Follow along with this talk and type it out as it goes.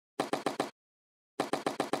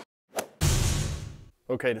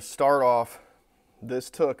Okay, to start off, this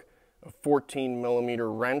took a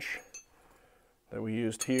 14mm wrench that we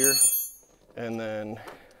used here, and then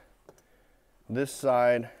this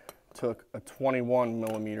side took a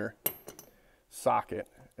 21mm socket,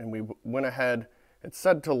 and we went ahead. It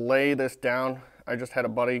said to lay this down. I just had a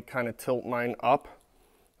buddy kind of tilt mine up.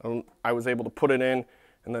 I was able to put it in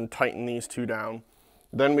and then tighten these two down.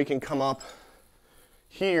 Then we can come up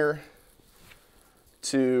here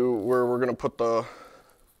to where we're going to put the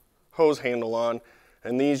hose handle on,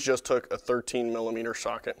 and these just took a 13mm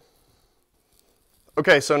socket.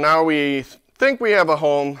 Okay, so now we think we have a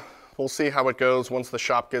home. We'll see how it goes once the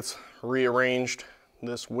shop gets rearranged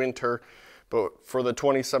this winter, but for the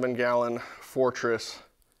 27-gallon Fortress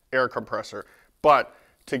air compressor. But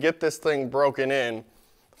to get this thing broken in,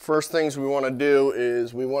 first things we want to do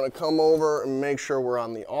is we want to come over and make sure we're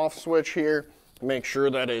on the off switch here, make sure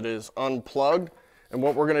that it is unplugged. And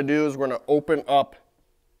what we're going to do is we're going to open up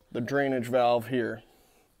the drainage valve here.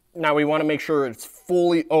 Now we want to make sure it's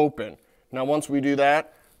fully open. Now once we do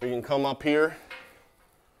that, we can come up here,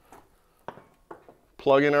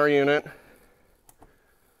 plug in our unit,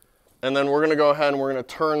 and then we're going to go ahead and we're going to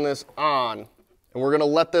turn this on. And we're going to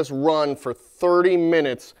let this run for 30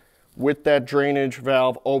 minutes with that drainage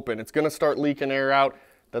valve open. It's going to start leaking air out.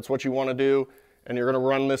 That's what you want to do. And you're going to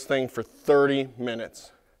run this thing for 30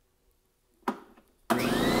 minutes.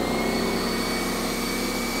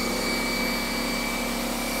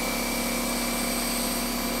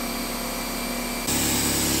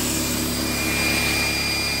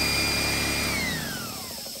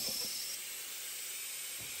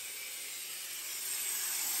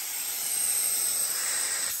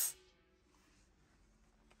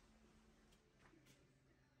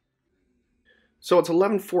 So it's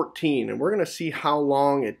 11:14, and we're going to see how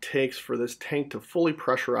long it takes for this tank to fully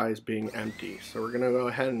pressurize being empty. So we're going to go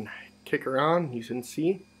ahead and kick her on. You can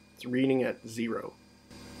see it's reading at 0.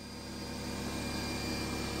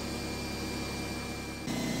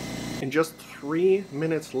 And just 3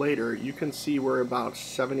 minutes later, you can see we're about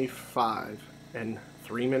 75. And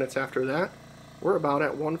 3 minutes after that, we're about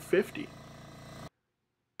at 150.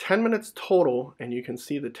 10 minutes total, and you can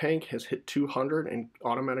see the tank has hit 200 and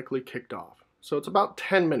automatically kicked off. So it's about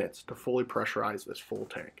 10 minutes to fully pressurize this full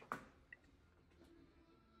tank.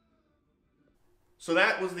 So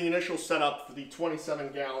that was the initial setup for the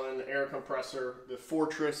 27-gallon air compressor, the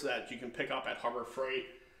Fortress that you can pick up at Harbor Freight.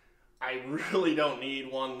 I really don't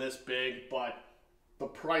need one this big, but the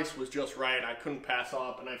price was just right. I couldn't pass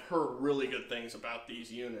up, and I've heard really good things about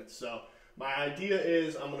these units. So my idea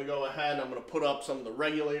is I'm going to go ahead and I'm going to put up some of the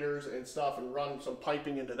regulators and stuff and run some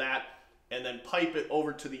piping into that, and then pipe it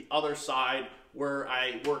over to the other side where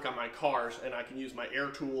I work on my cars, and I can use my air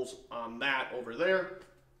tools on that over there,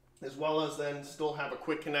 as well as then still have a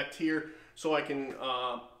quick connect here so I can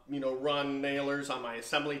run nailers on my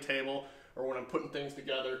assembly table or when I'm putting things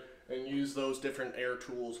together, and use those different air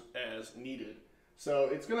tools as needed. So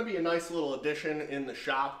it's going to be a nice little addition in the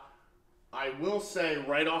shop. I will say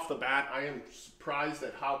right off the bat, I am surprised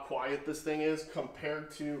at how quiet this thing is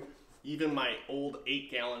compared to even my old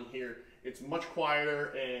 8-gallon here. It's much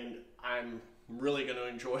quieter, and I'm really going to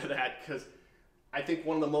enjoy that, because I think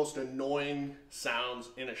one of the most annoying sounds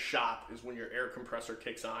in a shop is when your air compressor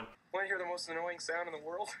kicks on. Want to hear the most annoying sound in the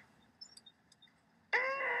world?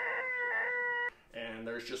 And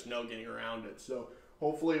there's just no getting around it. So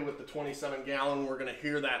hopefully with the 27-gallon, we're going to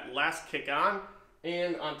hear that less kick on,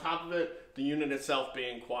 and on top of it, the unit itself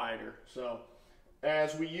being quieter. So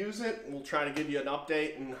as we use it, we'll try to give you an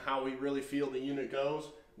update on how we really feel the unit goes.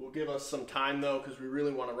 We'll give us some time though, because we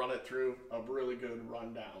really want to run it through a really good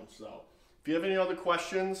rundown. So if you have any other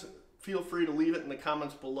questions, feel free to leave it in the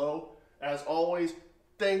comments below. As always,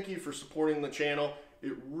 thank you for supporting the channel.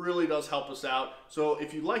 It really does help us out. So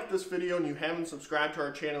if you like this video and you haven't subscribed to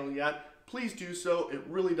our channel yet, please do so. It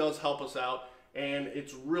really does help us out, and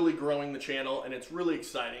it's really growing the channel, and it's really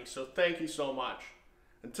exciting. So thank you so much.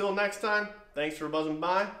 Until next time, thanks for buzzing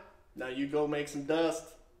by. Now you go make some dust.